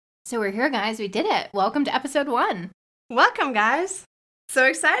So we're here, guys. We did it. Welcome to episode 1. Welcome, guys. So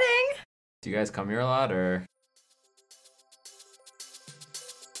exciting. Do you guys come here a lot, or?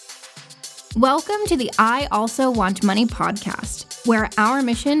 Welcome to the I Also Want Money podcast, where our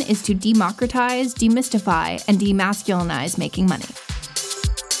mission is to democratize, demystify, and demasculinize making money.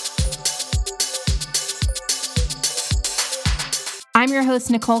 I'm your host,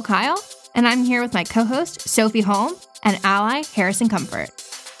 Nicole Kyle, and I'm here with my co-host, Sophie Holm, and ally, Harrison Comfort.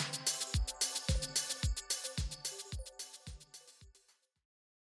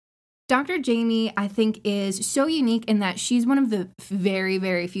 Dr. Jamie, I think, is so unique in that she's one of the very,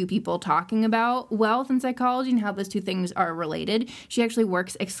 very few people talking about wealth and psychology and how those two things are related. She actually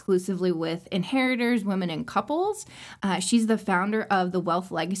works exclusively with inheritors, women, and couples. She's the founder of the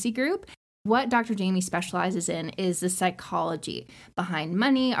Wealth Legacy Group. What Dr. Jamie specializes in is the psychology behind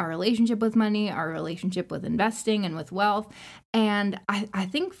money, our relationship with money, our relationship with investing and with wealth. And I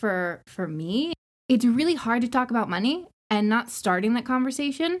think for me, it's really hard to talk about money, and not starting that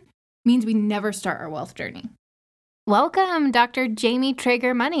conversation means we never start our wealth journey. Welcome, Dr. Jamie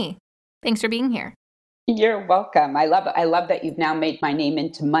Traeger Money. Thanks for being here. You're welcome. I love that you've now made my name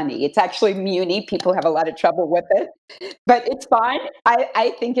into money. It's actually Muni. People have a lot of trouble with it, but it's fine.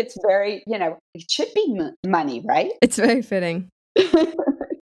 I think it's very, it should be money, right? It's very fitting. for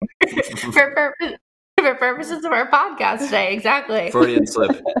purposes of our podcast today, exactly. Freudian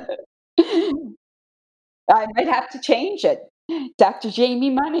slip. I might have to change it. Dr. Jamie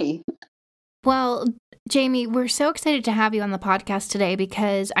Money. Well, Jamie, we're so excited to have you on the podcast today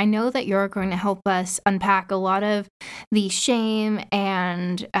because I know that you're going to help us unpack a lot of the shame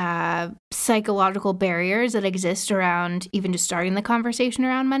and psychological barriers that exist around even just starting the conversation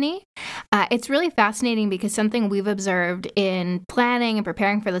around money. It's really fascinating because something we've observed in planning and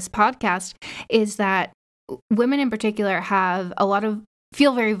preparing for this podcast is that women in particular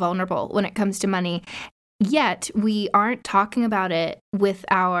feel very vulnerable when it comes to money. Yet we aren't talking about it with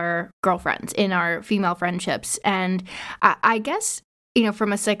our girlfriends in our female friendships. And I guess,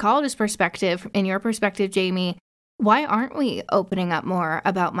 from a psychologist perspective, in your perspective, Jamie, why aren't we opening up more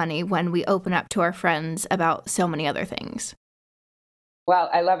about money when we open up to our friends about so many other things? Well,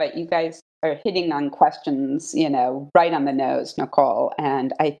 I love it. You guys are hitting on questions, right on the nose, Nicole.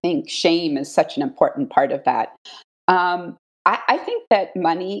 And I think shame is such an important part of that. I think that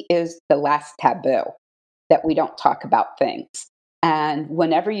money is the last taboo, that we don't talk about things. And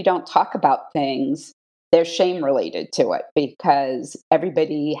whenever you don't talk about things, there's shame related to it because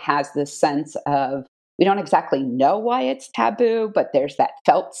everybody has this sense of, we don't exactly know why it's taboo, but there's that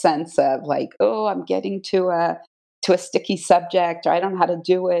felt sense of like, oh, I'm getting to a sticky subject, or I don't know how to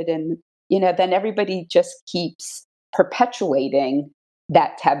do it. And, then everybody just keeps perpetuating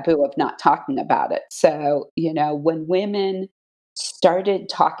that taboo of not talking about it. So, when women started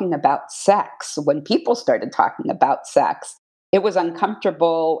talking about sex, when people started talking about sex, it was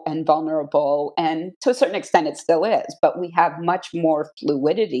uncomfortable and vulnerable. And to a certain extent, it still is. But we have much more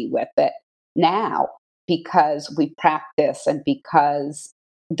fluidity with it now because we practice and because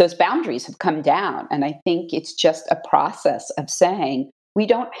those boundaries have come down. And I think it's just a process of saying we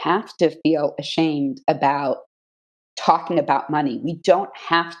don't have to feel ashamed about talking about money. We don't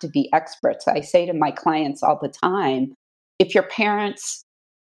have to be experts. I say to my clients all the time, if your parents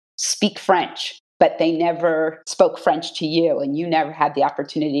speak French, but they never spoke French to you and you never had the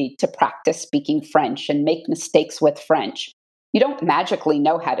opportunity to practice speaking French and make mistakes with French, you don't magically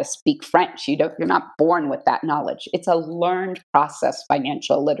know how to speak French. You're not born with that knowledge. It's a learned process,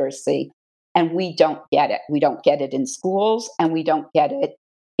 financial literacy, and we don't get it. We don't get it in schools, and we don't get it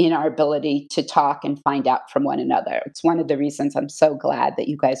in our ability to talk and find out from one another. It's one of the reasons I'm so glad that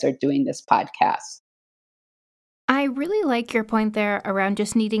you guys are doing this podcast. I really like your point there around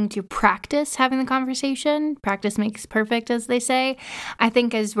just needing to practice having the conversation. Practice makes perfect, as they say. I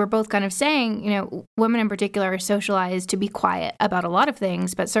think as we're both kind of saying, women in particular are socialized to be quiet about a lot of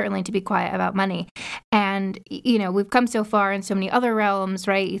things, but certainly to be quiet about money. And, we've come so far in so many other realms,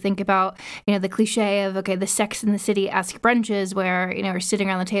 right? You think about, the cliche of, the Sex in the City ask brunches where, you're sitting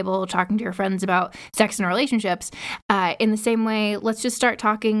around the table talking to your friends about sex and relationships. In the same way, let's just start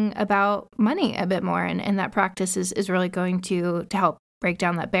talking about money a bit more. And that practice is really going to help break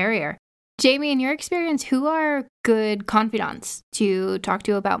down that barrier. Jamie, in your experience, who are good confidants to talk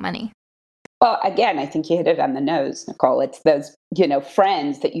to about money? Well, again, I think you hit it on the nose, Nicole. It's those,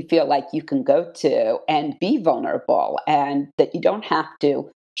 friends that you feel like you can go to and be vulnerable, and that you don't have to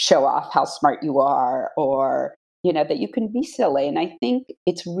show off how smart you are, or, that you can be silly. And I think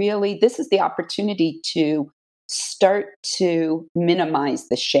this is the opportunity to start to minimize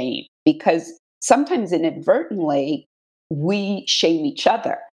the shame, because sometimes inadvertently we shame each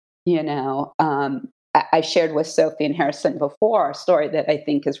other. I shared with Sophie and Harrison before a story that I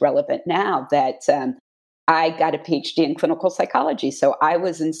think is relevant now, that I got a PhD in clinical psychology. So I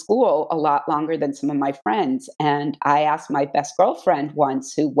was in school a lot longer than some of my friends. And I asked my best girlfriend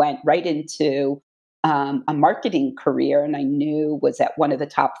once, who went right into a marketing career and I knew was at one of the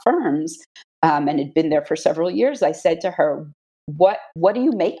top firms and had been there for several years. I said to her, what do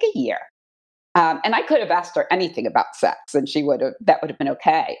you make a year? And I could have asked her anything about sex and that would have been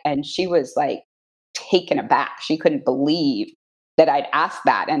okay. And she was like taken aback. She couldn't believe that I'd asked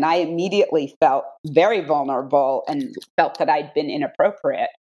that. And I immediately felt very vulnerable and felt that I'd been inappropriate.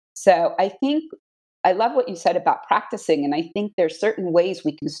 So I think I love what you said about practicing. And I think there's certain ways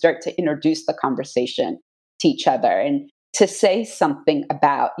we can start to introduce the conversation to each other and to say something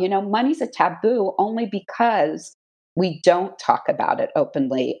about, money's a taboo only because we don't talk about it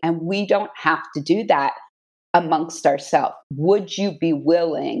openly, and we don't have to do that amongst ourselves. Would you be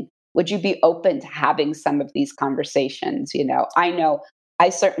willing? Would you be open to having some of these conversations? I know I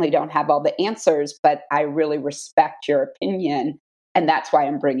certainly don't have all the answers, but I really respect your opinion. And that's why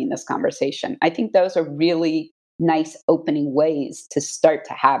I'm bringing this conversation. I think those are really nice opening ways to start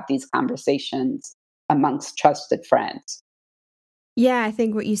to have these conversations amongst trusted friends. Yeah, I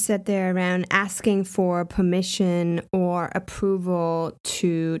think what you said there around asking for permission or approval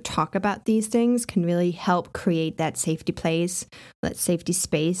to talk about these things can really help create that safety place, that safety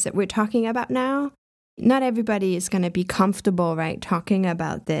space that we're talking about now. Not everybody is going to be comfortable, right, talking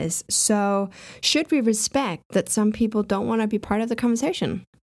about this. So should we respect that some people don't want to be part of the conversation?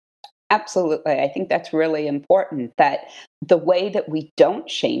 Absolutely. I think that's really important, that the way that we don't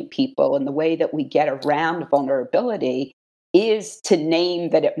shame people and the way that we get around vulnerability is to name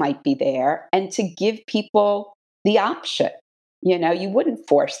that it might be there and to give people the option. You wouldn't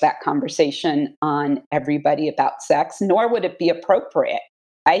force that conversation on everybody about sex, nor would it be appropriate.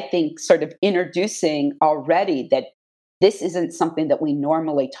 I think sort of introducing already that this isn't something that we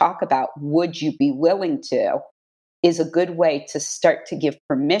normally talk about, would you be willing to, is a good way to start to give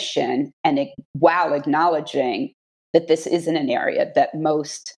permission and while acknowledging that this isn't an area that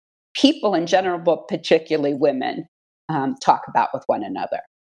most people in general, but particularly women, talk about with one another.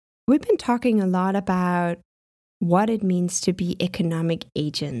 We've been talking a lot about what it means to be economic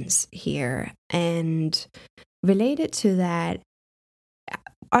agents here. And related to that,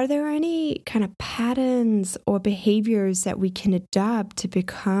 are there any kind of patterns or behaviors that we can adopt to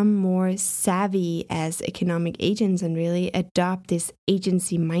become more savvy as economic agents and really adopt this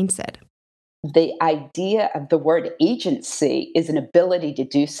agency mindset? The idea of the word agency is an ability to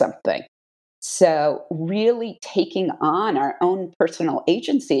do something. So really taking on our own personal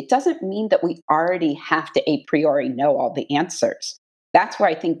agency, it doesn't mean that we already have to a priori know all the answers. That's where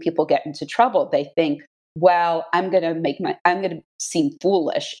I think people get into trouble. They think, well, I'm going to seem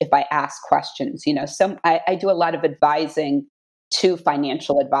foolish if I ask questions. I do a lot of advising to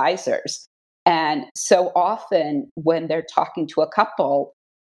financial advisors. And so often when they're talking to a couple,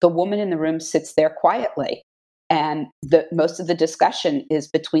 the woman in the room sits there quietly. And most of the discussion is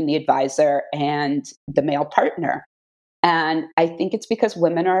between the advisor and the male partner. And I think it's because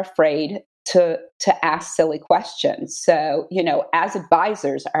women are afraid to ask silly questions. So, as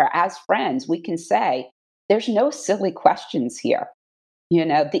advisors or as friends, we can say, there's no silly questions here.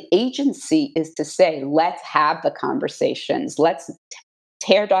 The agency is to say, let's have the conversations. Let's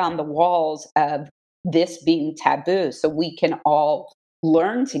tear down the walls of this being taboo so we can all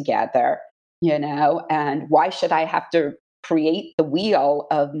learn together. And why should I have to create the wheel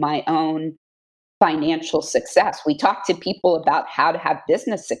of my own financial success? We talk to people about how to have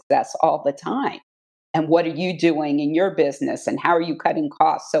business success all the time. And what are you doing in your business? And how are you cutting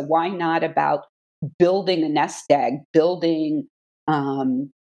costs? So why not about building a nest egg, building,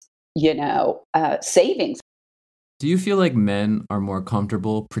 savings? Do you feel like men are more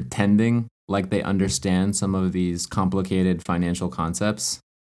comfortable pretending like they understand some of these complicated financial concepts?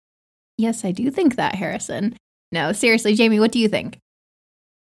 Yes, I do think that, Harrison. No, seriously, Jamie, what do you think?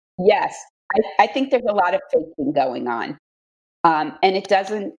 Yes, I think there's a lot of faking going on, and it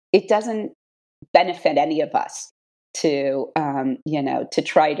doesn't benefit any of us to to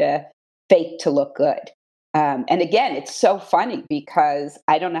try to fake to look good. And again, it's so funny because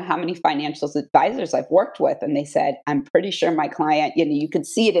I don't know how many financial advisors I've worked with, and they said, "I'm pretty sure my client," you can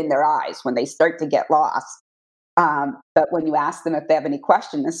see it in their eyes when they start to get lost. But when you ask them if they have any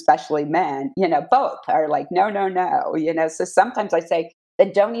questions, especially men, both are like, no. So sometimes I say,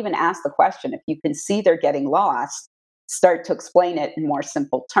 then don't even ask the question. If you can see they're getting lost, start to explain it in more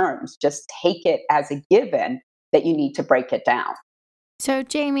simple terms. Just take it as a given that you need to break it down. So,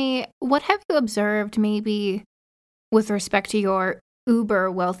 Jamie, what have you observed maybe with respect to your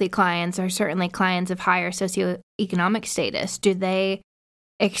uber wealthy clients are certainly clients of higher socioeconomic status. Do they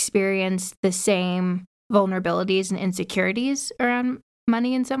experience the same vulnerabilities and insecurities around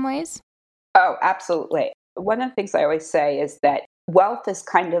money in some ways? Oh, absolutely. One of the things I always say is that wealth is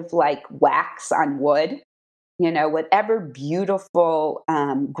kind of like wax on wood. Whatever beautiful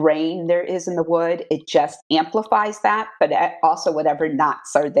grain there is in the wood, it just amplifies that. But also, whatever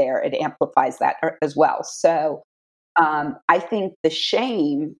knots are there, it amplifies that as well. So I think the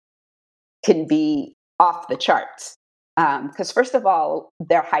shame can be off the charts. Because, first of all,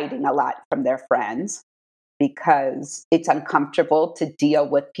 they're hiding a lot from their friends because it's uncomfortable to deal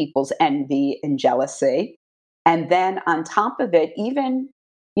with people's envy and jealousy. And then on top of it, even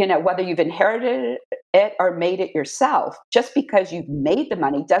whether you've inherited it or made it yourself, just because you've made the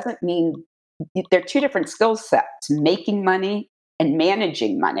money doesn't mean they're two different skill sets, making money and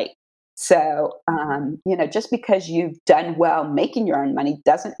managing money. So, just because you've done well making your own money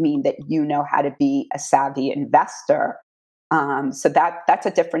doesn't mean that you know how to be a savvy investor. So that's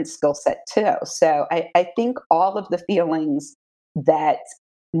a different skill set too. So I think all of the feelings that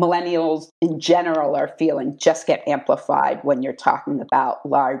millennials in general are feeling just get amplified when you're talking about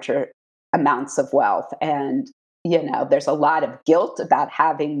larger amounts of wealth. And, there's a lot of guilt about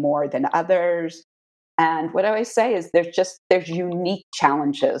having more than others. And what I always say is there's unique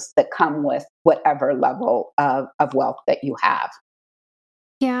challenges that come with whatever level of wealth that you have.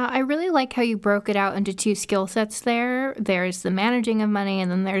 Yeah, I really like how you broke it out into two skill sets there. There's the managing of money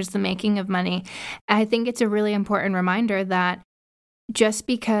and then there's the making of money. I think it's a really important reminder that just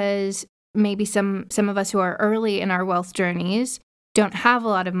because maybe some of us who are early in our wealth journeys don't have a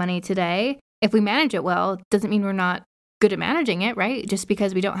lot of money today, if we manage it well, doesn't mean we're not good at managing it, right? Just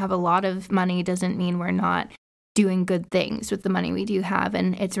because we don't have a lot of money doesn't mean we're not doing good things with the money we do have.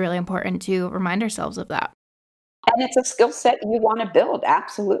 And it's really important to remind ourselves of that. And it's a skill set you want to build.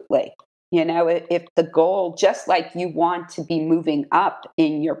 Absolutely. If the goal, just like you want to be moving up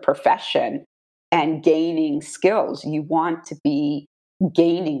in your profession and gaining skills, you want to be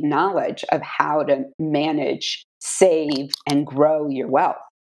gaining knowledge of how to manage, save, and grow your wealth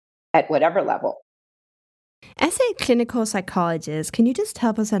at whatever level. As a clinical psychologist, can you just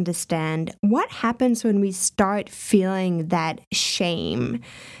help us understand what happens when we start feeling that shame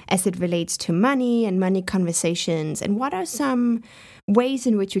as it relates to money and money conversations? And what are some ways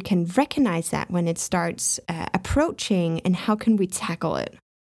in which we can recognize that when it starts approaching, and how can we tackle it?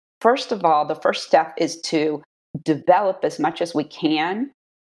 First of all, the first step is to develop as much as we can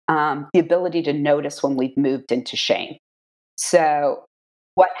the ability to notice when we've moved into shame. So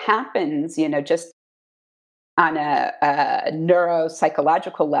what happens, just on a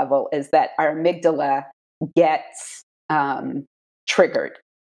neuropsychological level, is that our amygdala gets triggered.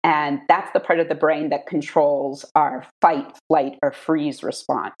 And that's the part of the brain that controls our fight, flight, or freeze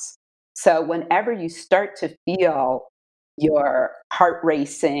response. So whenever you start to feel your heart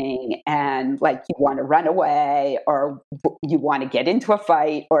racing and like you want to run away or you want to get into a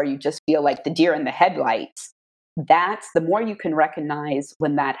fight or you just feel like the deer in the headlights, that's the more you can recognize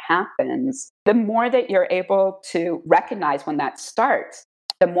when that happens, the more that you're able to recognize when that starts,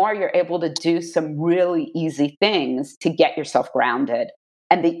 the more you're able to do some really easy things to get yourself grounded.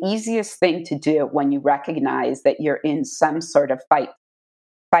 And the easiest thing to do when you recognize that you're in some sort of fight,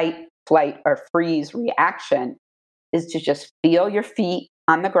 flight, or freeze reaction is to just feel your feet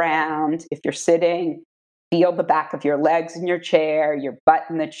on the ground. If you're sitting, feel the back of your legs in your chair, your butt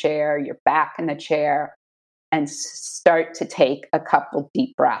in the chair, your back in the chair, and start to take a couple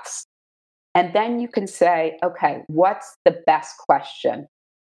deep breaths. And then you can say, okay, what's the best question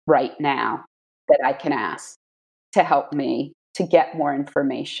right now that I can ask to help me to get more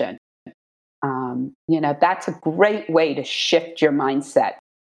information? That's a great way to shift your mindset.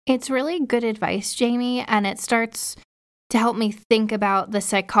 It's really good advice, Jamie, and it starts to help me think about the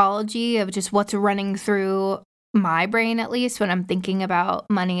psychology of just what's running through my brain, at least when I'm thinking about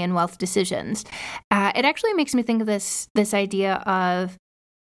money and wealth decisions. It actually makes me think of this idea of,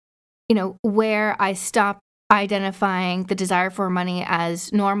 where I stop identifying the desire for money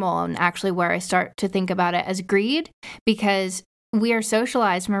as normal and actually where I start to think about it as greed, because we are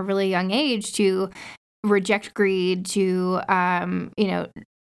socialized from a really young age to reject greed, to,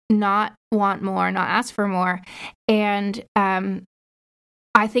 not want more, not ask for more. And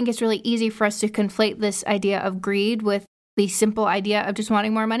I think it's really easy for us to conflate this idea of greed with the simple idea of just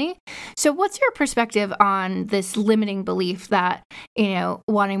wanting more money. So what's your perspective on this limiting belief that,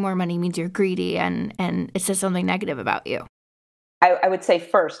 wanting more money means you're greedy and it says something negative about you? I would say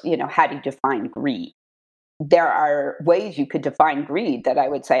first, how do you define greed? There are ways you could define greed that I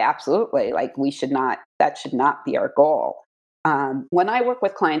would say absolutely, like that should not be our goal. When I work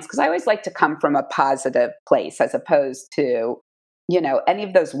with clients, because I always like to come from a positive place as opposed to, any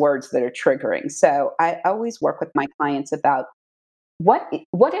of those words that are triggering. So I always work with my clients about what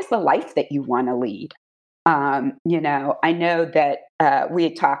is the life that you want to lead. I know that we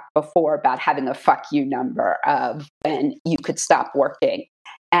had talked before about having a fuck you number of when you could stop working.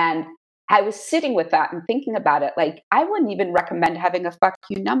 And I was sitting with that and thinking about it. Like, I wouldn't even recommend having a fuck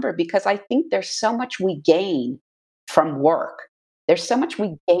you number because I think there's so much we gain from work. There's so much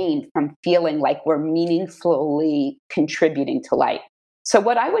we gain from feeling like we're meaningfully contributing to life. So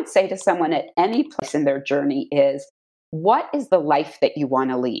what I would say to someone at any place in their journey is, what is the life that you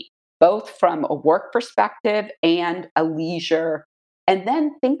want to lead, both from a work perspective and a leisure? And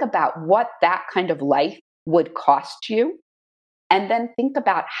then think about what that kind of life would cost you. And then think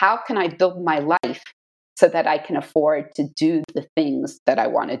about, how can I build my life so that I can afford to do the things that I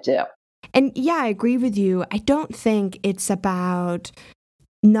want to do? And yeah, I agree with you. I don't think it's about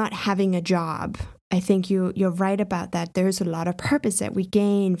not having a job. I think you're right about that. There's a lot of purpose that we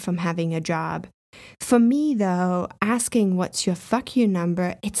gain from having a job. For me, though, asking what's your fuck you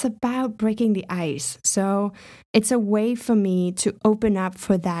number, it's about breaking the ice. So it's a way for me to open up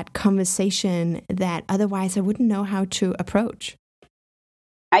for that conversation that otherwise I wouldn't know how to approach.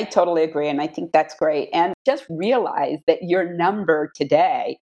 I totally agree. And I think that's great. And just realize that your number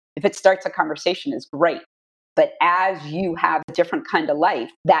today, if it starts a conversation, is great. But as you have a different kind of life,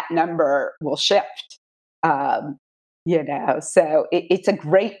 that number will shift. So it's a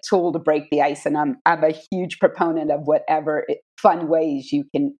great tool to break the ice. And I'm a huge proponent of whatever fun ways you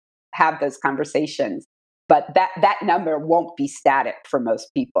can have those conversations. But that number won't be static for most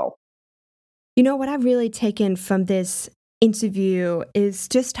people. You know, what I've really taken from this interview is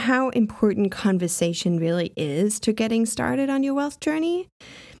just how important conversation really is to getting started on your wealth journey.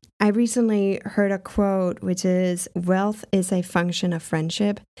 I recently heard a quote, which is, wealth is a function of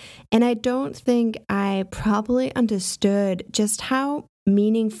friendship. And I don't think I probably understood just how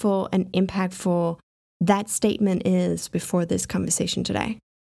meaningful and impactful that statement is before this conversation today.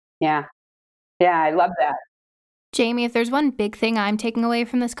 Yeah. Yeah, I love that. Jamie, if there's one big thing I'm taking away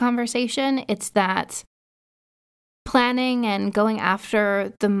from this conversation, it's that planning and going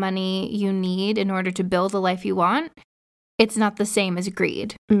after the money you need in order to build the life you want, it's not the same as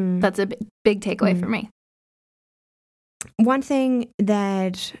greed. That's a big takeaway for me. One thing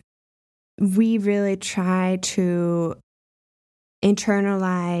that we really try to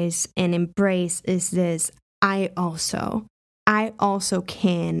internalize and embrace is this, I also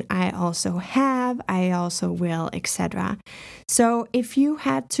can, I also have, I also will, etc. So if you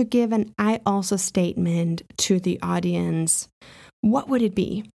had to give an I also statement to the audience, what would it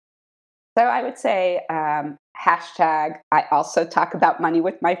be? So I would say hashtag, I also talk about money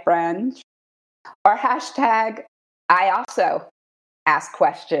with my friends, or hashtag, I also ask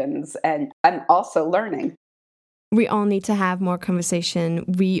questions and I'm also learning. We all need to have more conversation.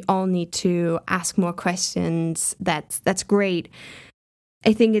 We all need to ask more questions. That's great.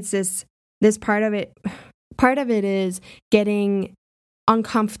 I think it's this part of it. Part of it is getting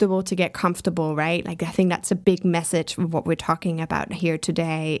uncomfortable to get comfortable, right? Like, I think that's a big message of what we're talking about here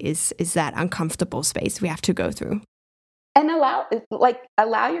today is that uncomfortable space we have to go through. And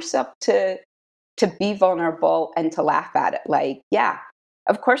allow yourself to be vulnerable and to laugh at it. Like, yeah,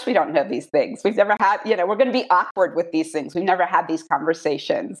 of course we don't know these things. We've never had, we're going to be awkward with these things. We've never had these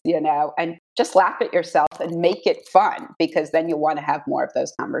conversations, and just laugh at yourself and make it fun, because then you'll want to have more of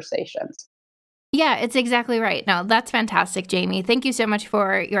those conversations. Yeah, it's exactly right. No, that's fantastic, Jamie. Thank you so much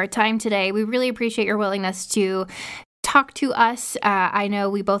for your time today. We really appreciate your willingness to talk to us. I know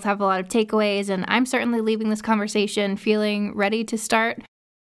we both have a lot of takeaways, and I'm certainly leaving this conversation feeling ready to start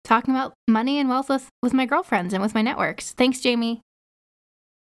talking about money and wealth with my girlfriends and with my networks. Thanks, Jamie.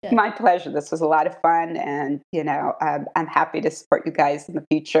 My pleasure. This was a lot of fun, and I'm happy to support you guys in the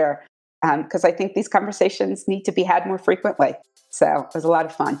future, because I think these conversations need to be had more frequently. So it was a lot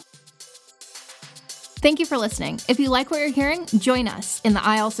of fun. Thank you for listening. If you like what you're hearing, join us in the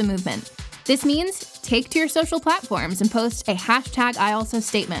I Also movement. This means take to your social platforms and post a hashtag I Also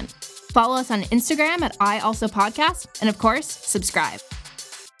statement. Follow us on Instagram at I Also Podcast, and of course, subscribe.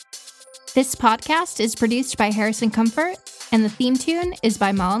 This podcast is produced by Harrison Comfort, and the theme tune is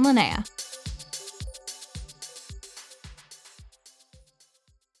by Malin Linnea.